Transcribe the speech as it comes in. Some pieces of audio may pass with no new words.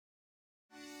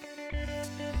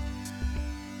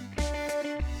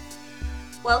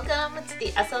Welcome to the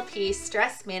SLP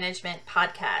Stress Management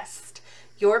Podcast,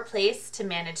 your place to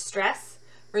manage stress,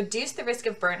 reduce the risk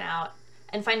of burnout,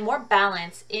 and find more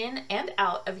balance in and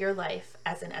out of your life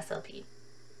as an SLP.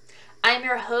 I'm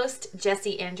your host,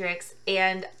 Jessie Andrix,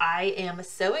 and I am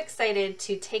so excited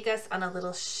to take us on a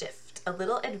little shift, a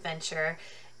little adventure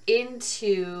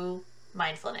into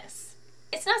mindfulness.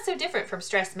 It's not so different from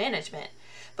stress management,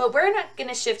 but we're not going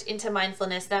to shift into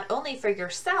mindfulness not only for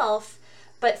yourself,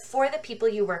 but for the people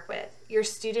you work with, your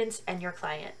students and your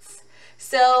clients.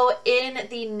 So in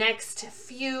the next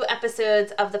few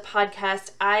episodes of the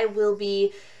podcast, I will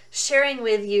be sharing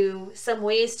with you some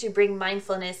ways to bring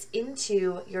mindfulness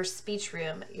into your speech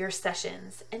room, your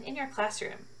sessions, and in your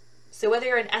classroom. So whether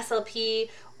you're an SLP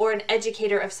or an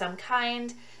educator of some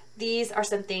kind, these are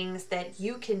some things that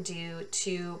you can do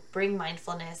to bring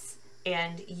mindfulness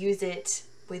and use it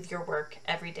with your work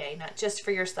every day, not just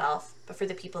for yourself, but for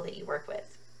the people that you work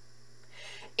with.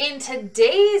 In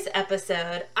today's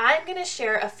episode, I'm going to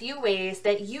share a few ways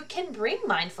that you can bring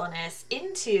mindfulness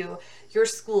into your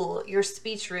school, your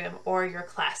speech room, or your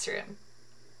classroom.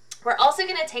 We're also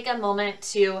going to take a moment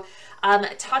to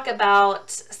talk about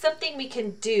something we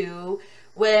can do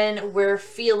when we're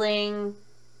feeling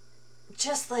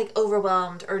just like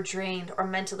overwhelmed or drained or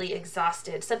mentally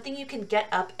exhausted. Something you can get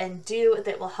up and do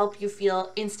that will help you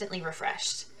feel instantly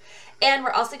refreshed. And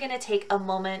we're also going to take a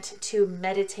moment to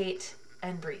meditate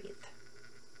and breathe.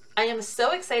 I am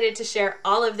so excited to share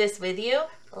all of this with you.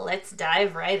 Let's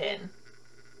dive right in.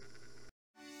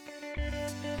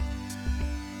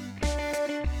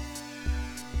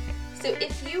 So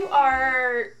if you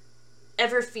are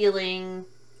ever feeling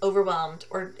overwhelmed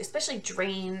or especially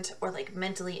drained or like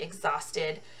mentally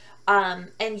exhausted,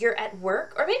 and you're at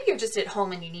work, or maybe you're just at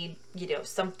home and you need,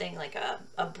 something like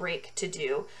a break to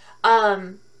do,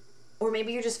 or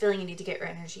maybe you're just feeling you need to get your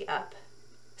energy up.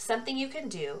 Something you can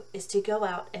do is to go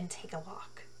out and take a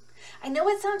walk. I know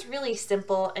it sounds really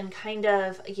simple and kind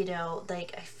of,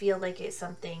 like I feel like it's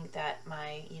something that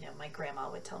my grandma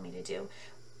would tell me to do,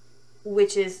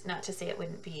 which is not to say it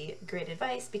wouldn't be great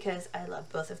advice because I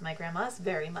love both of my grandmas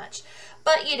very much.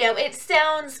 But, it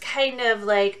sounds kind of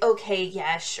like, okay,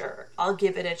 yeah, sure, I'll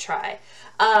give it a try.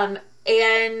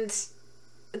 And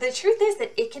the truth is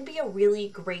that it can be a really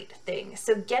great thing.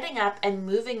 So getting up and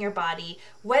moving your body,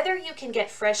 whether you can get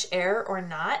fresh air or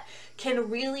not, can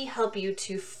really help you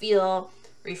to feel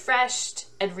refreshed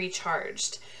and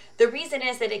recharged. The reason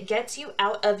is that it gets you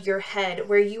out of your head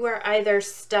where you are either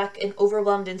stuck and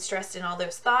overwhelmed and stressed in all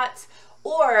those thoughts,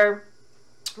 or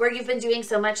where you've been doing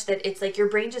so much that it's like your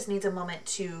brain just needs a moment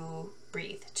to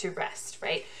breathe, to rest,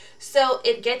 right? So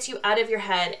it gets you out of your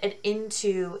head and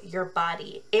into your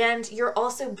body. And you're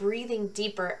also breathing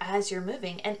deeper as you're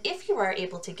moving. And if you are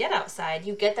able to get outside,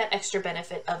 you get that extra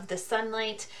benefit of the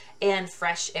sunlight and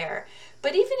fresh air.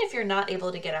 But even if you're not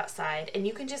able to get outside and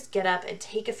you can just get up and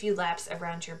take a few laps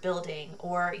around your building,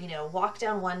 or, walk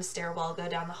down one stairwell, go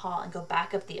down the hall and go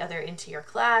back up the other into your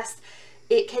class,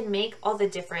 it can make all the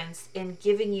difference in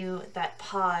giving you that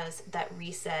pause, that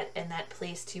reset, and that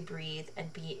place to breathe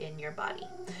and be in your body.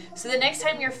 So the next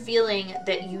time you're feeling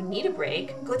that you need a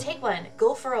break, go take one,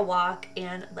 go for a walk,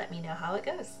 and let me know how it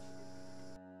goes.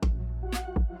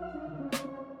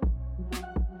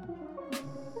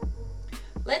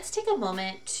 Let's take a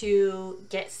moment to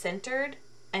get centered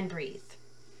and breathe.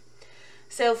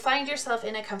 So find yourself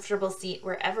in a comfortable seat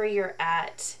wherever you're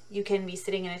at. You can be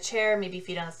sitting in a chair, maybe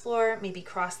feet on the floor, maybe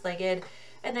cross-legged,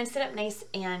 and then sit up nice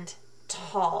and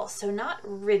tall. So not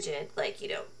rigid, like,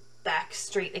 back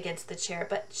straight against the chair,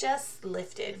 but just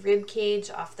lifted. Rib cage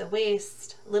off the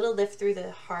waist, little lift through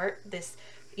the heart, this,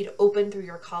 open through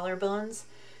your collarbones,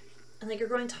 and like you're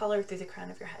growing taller through the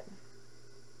crown of your head.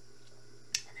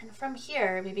 And then from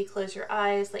here, maybe close your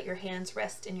eyes, let your hands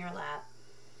rest in your lap.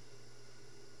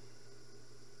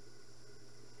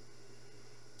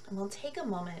 And we'll take a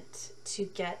moment to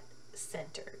get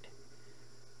centered.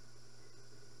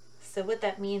 So what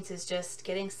that means is just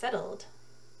getting settled,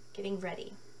 getting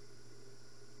ready.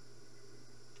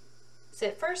 So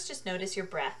at first, just notice your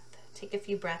breath. Take a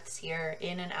few breaths here,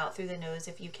 in and out through the nose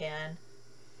if you can.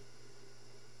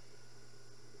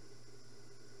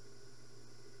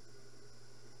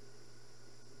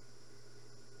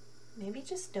 Maybe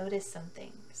just notice some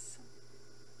things.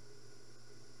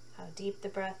 How deep the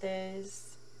breath is.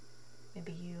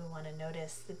 Maybe you want to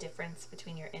notice the difference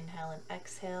between your inhale and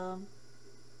exhale.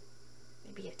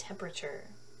 Maybe a temperature,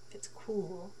 if it's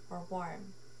cool or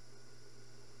warm.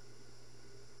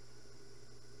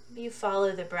 Maybe you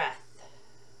follow the breath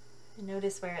and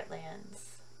notice where it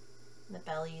lands. The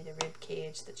belly, the rib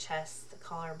cage, the chest, the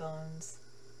collarbones.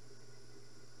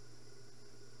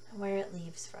 and where it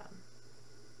leaves from.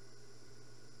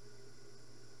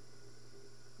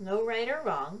 No right or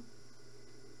wrong,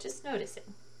 just noticing.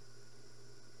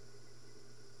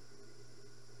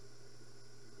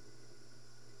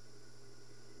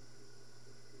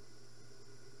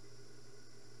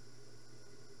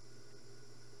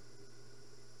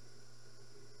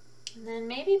 And then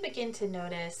maybe begin to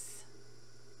notice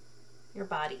your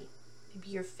body. Maybe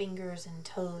your fingers and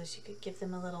toes, you could give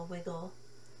them a little wiggle.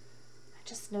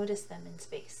 Just notice them in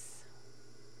space.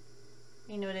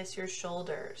 You notice your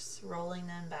shoulders, rolling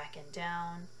them back and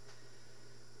down.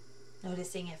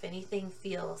 Noticing if anything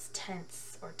feels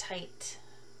tense or tight.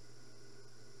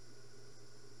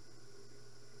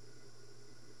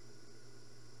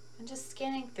 And just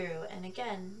scanning through, and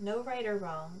again, no right or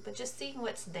wrong, but just seeing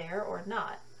what's there or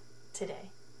not today.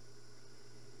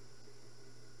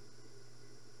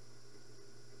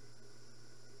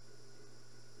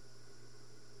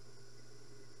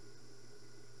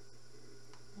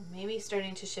 And maybe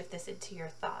starting to shift this into your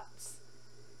thoughts.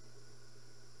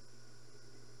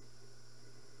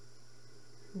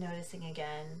 Noticing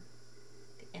again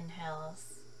the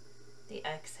inhales, the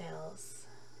exhales,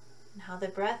 and how the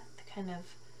breath kind of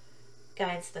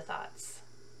guides the thoughts.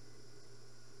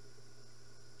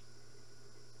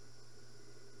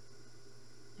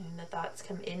 And the thoughts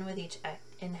come in with each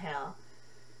inhale,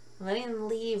 and letting them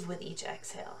leave with each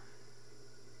exhale.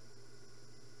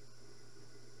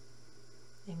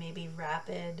 They may be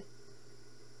rapid,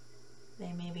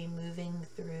 they may be moving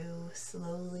through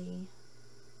slowly,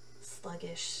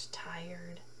 sluggish,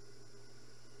 tired.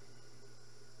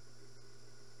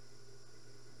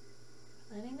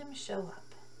 Letting them show up.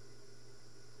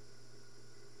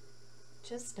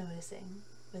 Just noticing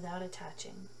without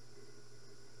attaching.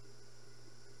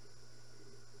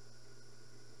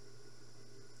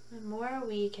 The more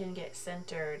we can get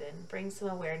centered and bring some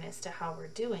awareness to how we're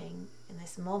doing in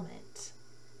this moment,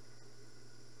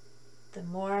 the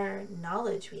more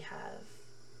knowledge we have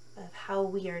of how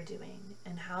we are doing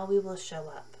and how we will show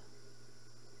up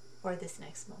for this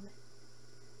next moment.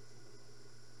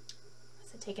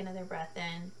 So take another breath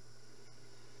in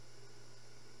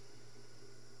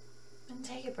and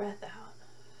take a breath out.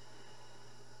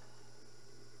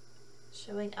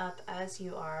 Showing up as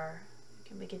you are. You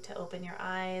can begin to open your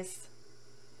eyes.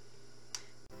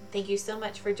 Thank you so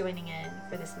much for joining in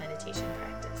for this meditation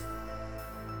practice.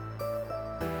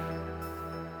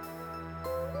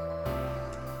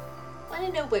 Want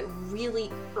to know what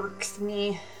really irks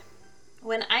me?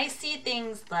 When I see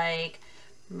things like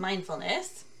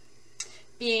mindfulness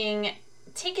being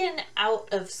taken out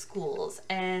of schools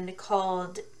and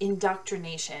called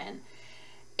indoctrination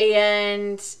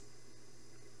and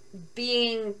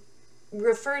being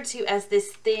referred to as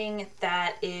this thing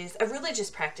that is a religious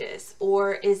practice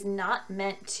or is not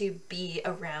meant to be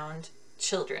around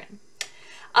children.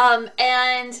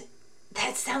 And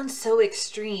that sounds so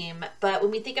extreme, but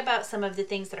when we think about some of the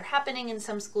things that are happening in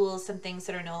some schools, some things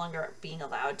that are no longer being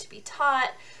allowed to be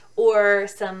taught, or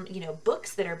some,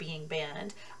 books that are being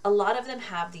banned, a lot of them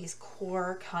have these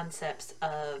core concepts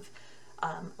of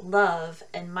love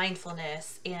and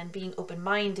mindfulness and being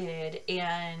open-minded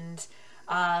and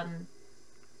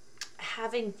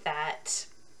having that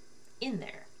in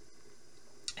there.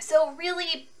 So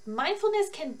really, mindfulness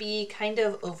can be kind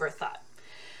of overthought.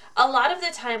 A lot of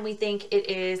the time we think it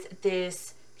is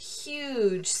this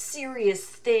huge, serious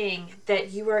thing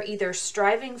that you are either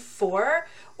striving for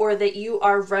or that you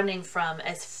are running from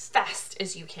as fast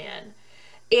as you can.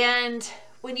 And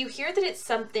when you hear that it's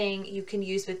something you can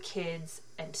use with kids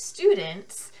and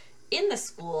students in the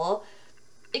school,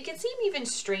 it can seem even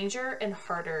stranger and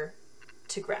harder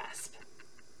to grasp.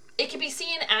 It can be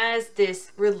seen as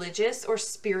this religious or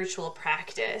spiritual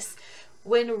practice,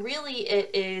 when really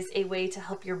it is a way to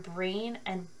help your brain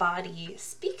and body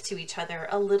speak to each other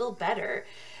a little better,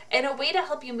 and a way to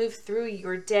help you move through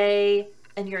your day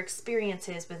and your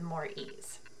experiences with more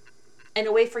ease, and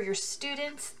a way for your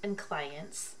students and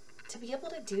clients to be able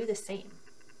to do the same.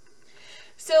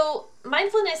 So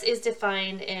mindfulness is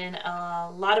defined in a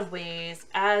lot of ways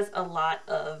as a lot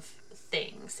of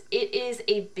things. It is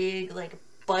a big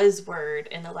buzzword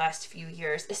in the last few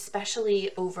years, especially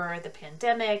over the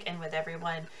pandemic and with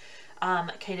everyone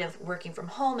kind of working from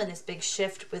home and this big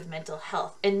shift with mental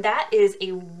health. And that is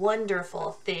a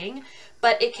wonderful thing,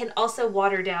 but it can also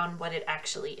water down what it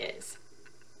actually is.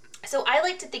 So I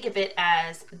like to think of it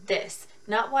as this,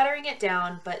 not watering it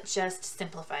down, but just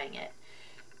simplifying it.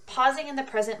 Pausing in the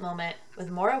present moment with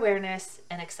more awareness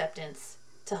and acceptance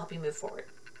to help you move forward.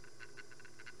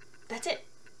 That's it.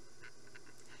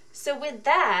 So with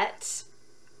that,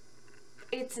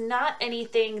 it's not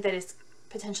anything that is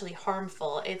potentially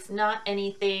harmful. It's not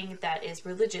anything that is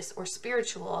religious or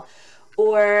spiritual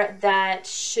or that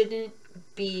shouldn't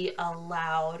be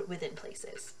allowed within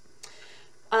places.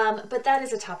 But that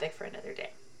is a topic for another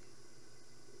day.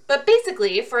 But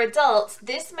basically, for adults,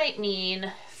 this might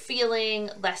mean feeling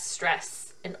less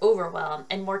stress and overwhelm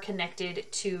and more connected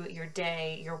to your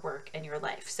day, your work, and your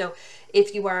life. So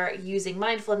if you are using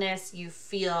mindfulness, you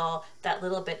feel that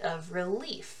little bit of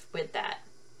relief with that.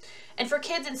 And for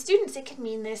kids and students, it can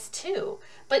mean this too.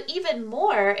 But even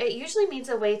more, it usually means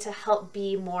a way to help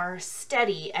be more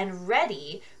steady and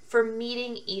ready for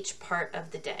meeting each part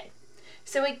of the day.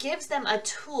 So it gives them a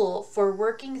tool for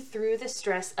working through the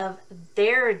stress of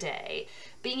their day,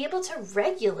 being able to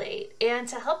regulate and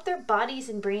to help their bodies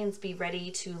and brains be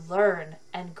ready to learn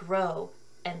and grow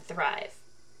and thrive.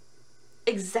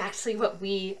 Exactly what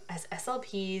we as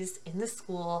SLPs in the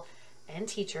school and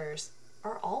teachers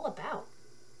are all about.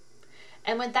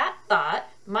 And with that thought,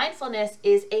 mindfulness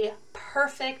is a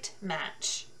perfect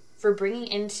match for bringing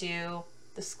into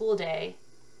the school day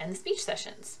and the speech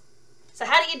sessions. So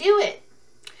how do you do it?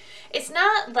 It's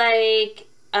not like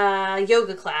a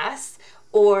yoga class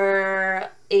or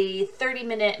a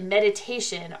 30-minute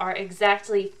meditation are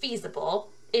exactly feasible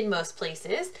in most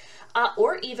places,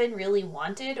 or even really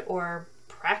wanted or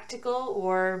practical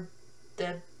or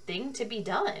the thing to be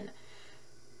done,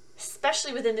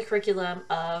 especially within the curriculum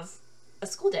of a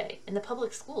school day in the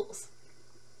public schools.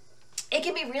 It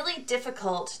can be really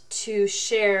difficult to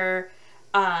share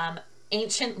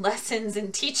ancient lessons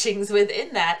and teachings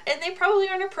within that, and they probably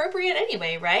aren't appropriate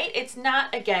anyway, right? It's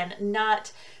not, again,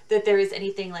 not that there is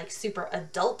anything like super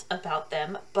adult about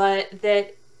them, but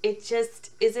that it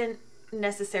just isn't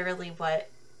necessarily what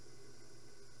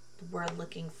we're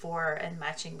looking for and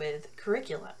matching with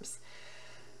curriculums.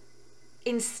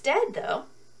 Instead, though,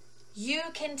 you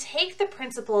can take the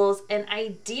principles and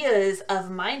ideas of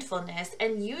mindfulness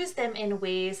and use them in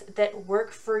ways that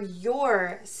work for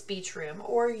your speech room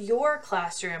or your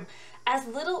classroom as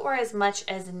little or as much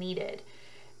as needed.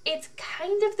 It's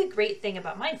kind of the great thing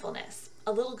about mindfulness.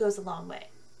 A little goes a long way.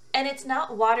 And it's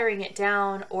not watering it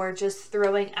down or just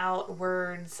throwing out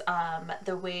words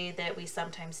the way that we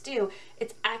sometimes do.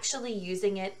 It's actually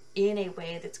using it in a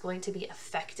way that's going to be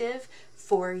effective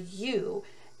for you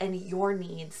and your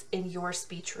needs in your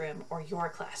speech room or your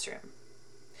classroom.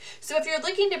 So if you're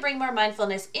looking to bring more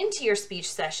mindfulness into your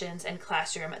speech sessions and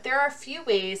classroom, there are a few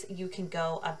ways you can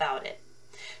go about it.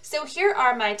 So here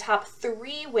are my top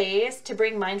 3 ways to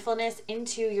bring mindfulness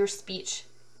into your speech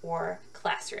or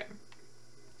classroom.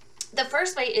 The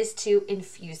first way is to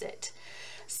infuse it.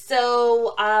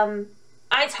 So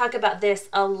I talk about this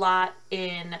a lot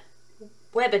in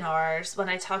webinars when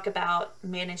I talk about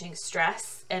managing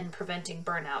stress and preventing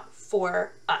burnout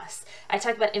for us. I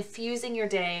talk about infusing your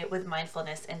day with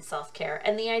mindfulness and self-care.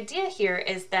 And the idea here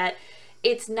is that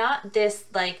it's not this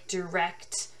like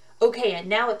direct, okay, and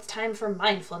now it's time for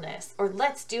mindfulness or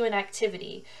let's do an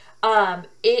activity.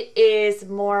 It is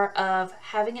more of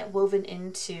having it woven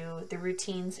into the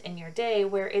routines in your day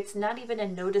where it's not even a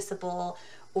noticeable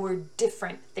or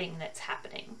different thing that's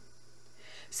happening.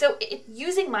 So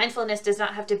using mindfulness does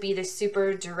not have to be this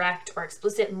super direct or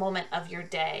explicit moment of your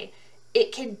day.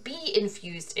 It can be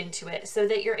infused into it so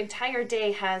that your entire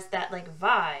day has that like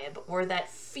vibe or that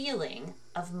feeling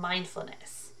of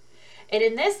mindfulness. And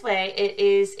in this way, it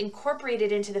is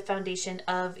incorporated into the foundation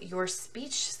of your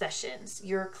speech sessions,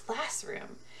 your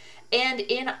classroom, and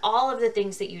in all of the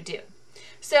things that you do.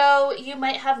 So you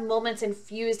might have moments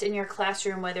infused in your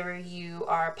classroom, whether you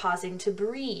are pausing to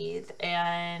breathe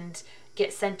and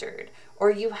get centered,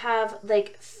 or you have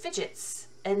like fidgets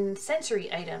and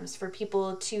sensory items for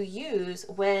people to use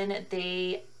when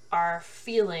they are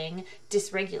feeling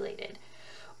dysregulated.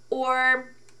 Or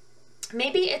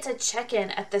maybe it's a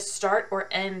check-in at the start or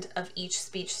end of each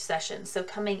speech session. So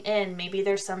coming in, maybe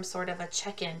there's some sort of a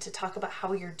check-in to talk about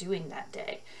how you're doing that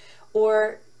day.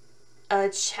 Or a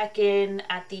check-in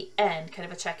at the end, kind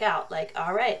of a check-out, like,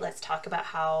 all right, let's talk about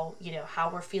how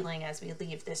we're feeling as we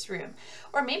leave this room.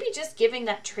 Or maybe just giving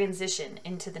that transition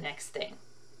into the next thing.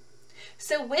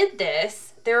 So with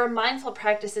this, there are mindful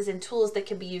practices and tools that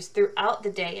can be used throughout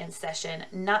the day and session,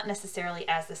 not necessarily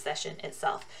as the session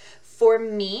itself. For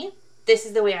me, this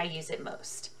is the way I use it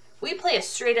most. We play a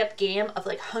straight up game of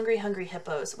like Hungry Hungry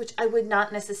Hippos, which I would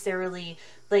not necessarily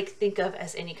like think of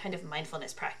as any kind of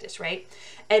mindfulness practice, right?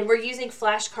 And we're using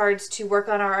flashcards to work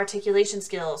on our articulation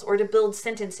skills or to build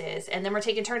sentences. And then we're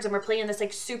taking turns and we're playing this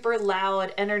like super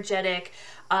loud, energetic,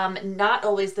 not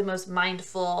always the most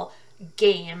mindful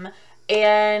game.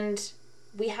 And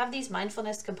we have these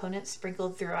mindfulness components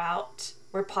sprinkled throughout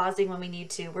We're pausing when we need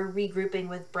to. We're regrouping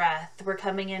with breath. We're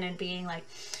coming in and being like,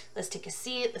 let's take a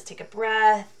seat, let's take a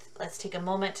breath. Let's take a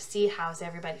moment to see how's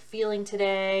everybody feeling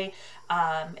today.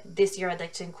 This year I'd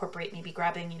like to incorporate maybe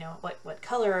grabbing, what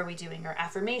color are we doing, or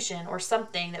affirmation or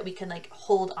something that we can like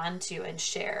hold onto and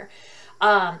share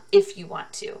if you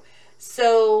want to.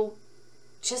 So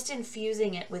just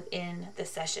infusing it within the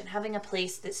session, having a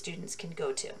place that students can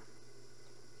go to.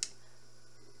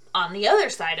 On the other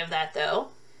side of that though,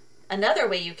 another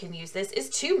way you can use this is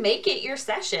to make it your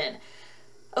session.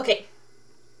 Okay.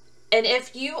 And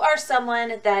if you are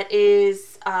someone that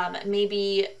is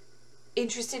maybe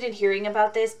interested in hearing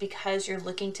about this because you're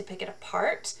looking to pick it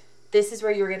apart, this is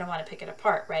where you're going to want to pick it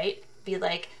apart, right? Be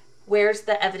like, where's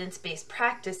the evidence-based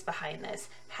practice behind this?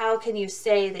 How can you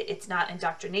say that it's not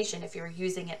indoctrination if you're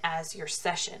using it as your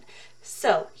session?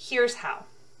 So here's how.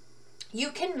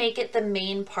 You can make it the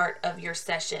main part of your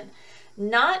session,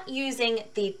 not using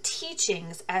the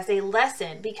teachings as a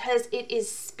lesson, because it is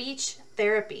speech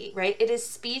therapy, right? It is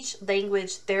speech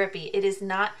language therapy. It is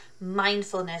not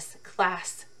mindfulness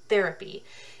class therapy.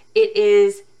 It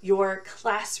is your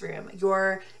classroom,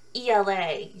 your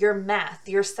ELA, your math,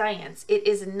 your science. It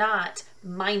is not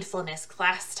mindfulness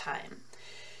class time.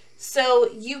 So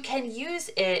you can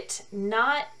use it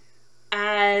not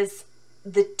as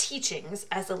the teachings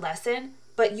as a lesson,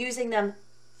 but using them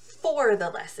for the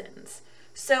lessons.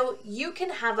 So you can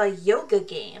have a yoga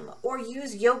game or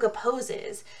use yoga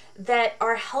poses that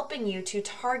are helping you to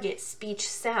target speech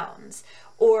sounds,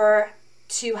 or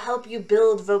to help you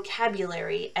build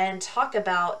vocabulary and talk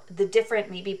about the different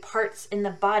maybe parts in the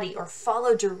body, or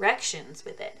follow directions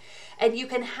with it. And you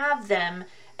can have them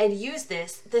and use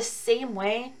this the same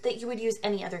way that you would use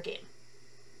any other game.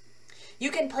 You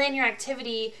can plan your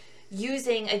activity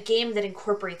using a game that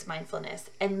incorporates mindfulness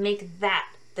and make that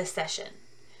the session.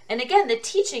 And again, the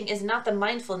teaching is not the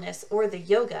mindfulness or the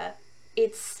yoga.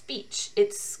 It's speech.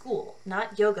 It's school,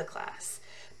 not yoga class.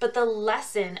 But the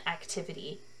lesson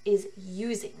activity is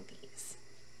using these.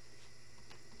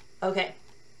 Okay.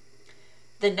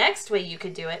 The next way you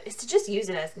could do it is to just use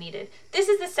it as needed. This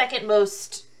is the second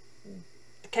most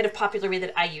kind of popular way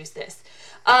that I use this.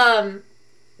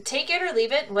 Take it or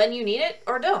leave it when you need it,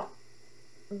 or don't.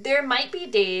 There might be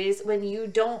days when you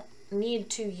don't need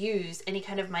to use any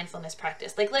kind of mindfulness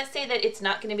practice. Like, let's say that it's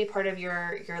not going to be part of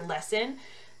your lesson,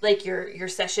 like your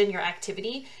session, your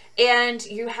activity, and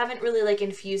you haven't really like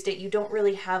infused it. You don't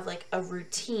really have like a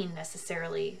routine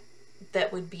necessarily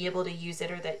that would be able to use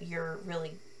it, or that you're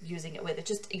really using it with. It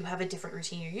just, you have a different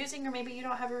routine you're using, or maybe you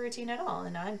don't have a routine at all,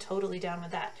 and I'm totally down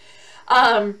with that.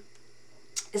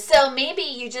 So maybe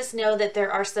you just know that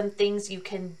there are some things you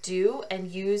can do and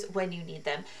use when you need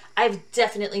them. I've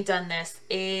definitely done this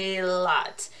a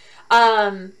lot.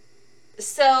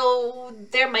 So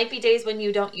there might be days when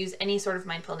you don't use any sort of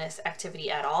mindfulness activity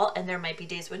at all, and there might be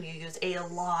days when you use a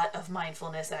lot of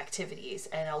mindfulness activities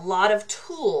and a lot of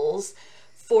tools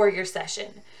for your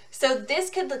session. So this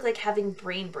could look like having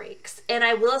brain breaks. And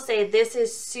I will say this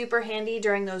is super handy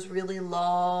during those really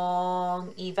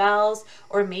long evals,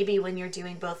 or maybe when you're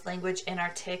doing both language and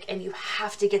artic and you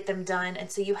have to get them done,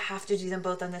 and so you have to do them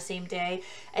both on the same day,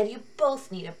 and you both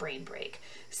need a brain break.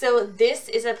 So this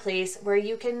is a place where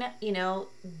you can,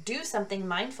 do something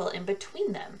mindful in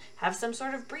between them. Have some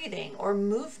sort of breathing or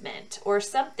movement or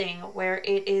something where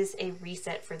it is a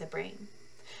reset for the brain.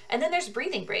 And then there's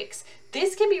breathing breaks.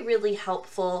 This can be really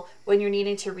helpful when you're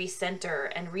needing to recenter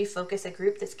and refocus a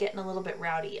group that's getting a little bit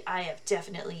rowdy. I have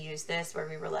definitely used this where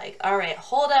we were like, all right,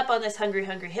 hold up on this Hungry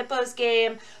Hungry Hippos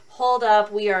game. Hold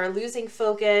up, we are losing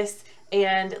focus,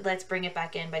 and let's bring it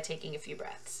back in by taking a few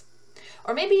breaths.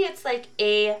 Or maybe it's like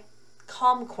a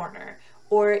calm corner,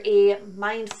 or a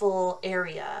mindful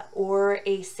area, or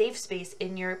a safe space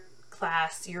in your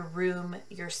class, your room,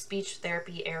 your speech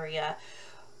therapy area,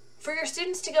 for your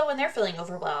students to go when they're feeling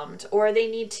overwhelmed, or they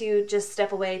need to just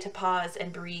step away to pause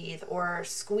and breathe, or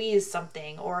squeeze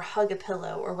something, or hug a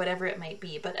pillow, or whatever it might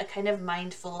be, but a kind of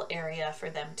mindful area for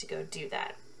them to go do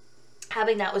that.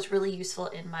 Having that was really useful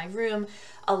in my room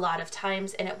a lot of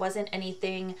times, and it wasn't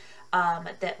anything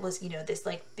that was, this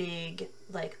like big,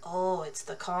 like, oh, it's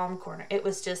the calm corner. It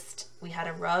was just, we had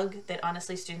a rug that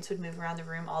honestly students would move around the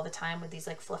room all the time with these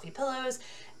like fluffy pillows,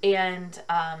 and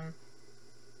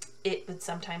it would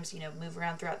sometimes, move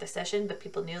around throughout the session, but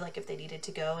people knew like if they needed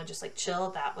to go and just like chill,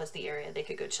 that was the area. They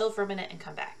could go chill for a minute and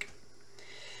come back.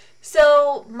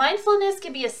 So mindfulness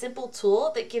can be a simple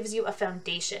tool that gives you a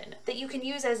foundation that you can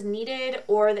use as needed,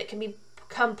 or that can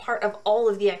become part of all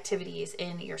of the activities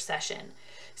in your session.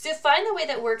 So find the way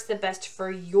that works the best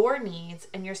for your needs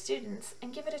and your students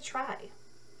and give it a try.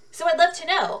 So I'd love to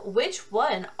know, which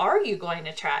one are you going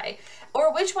to try?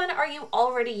 Or which one are you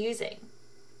already using?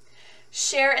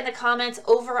 Share in the comments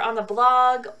over on the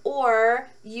blog, or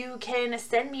you can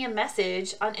send me a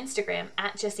message on Instagram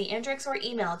at Jessie Andrix, or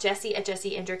email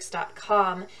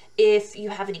jessie@jessieandrix.com if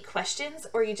you have any questions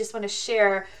or you just want to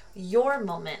share your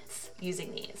moments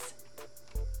using these.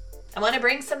 I want to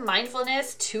bring some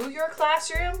mindfulness to your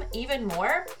classroom even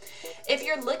more. If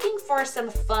you're looking for some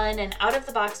fun and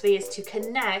out-of-the-box ways to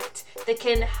connect that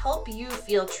can help you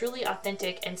feel truly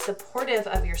authentic and supportive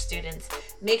of your students,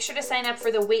 make sure to sign up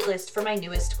for the waitlist for my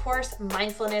newest course,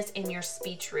 Mindfulness in Your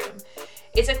Speech Room.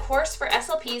 It's a course for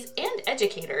SLPs and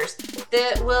educators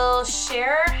that will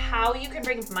share how you can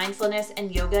bring mindfulness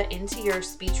and yoga into your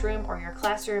speech room or your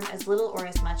classroom as little or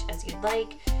as much as you'd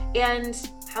like, and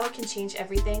how it can change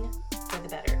everything for the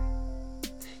better.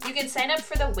 You can sign up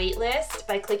for the waitlist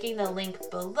by clicking the link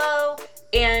below,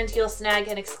 and you'll snag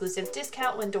an exclusive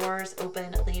discount when doors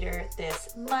open later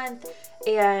this month.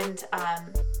 And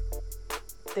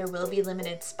there will be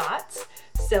limited spots.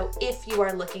 So if you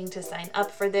are looking to sign up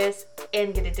for this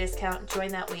and get a discount,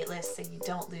 join that waitlist so you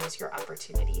don't lose your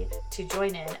opportunity to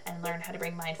join in and learn how to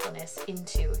bring mindfulness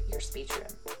into your speech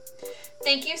room.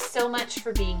 Thank you so much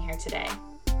for being here today.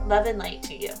 Love and light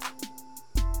to you.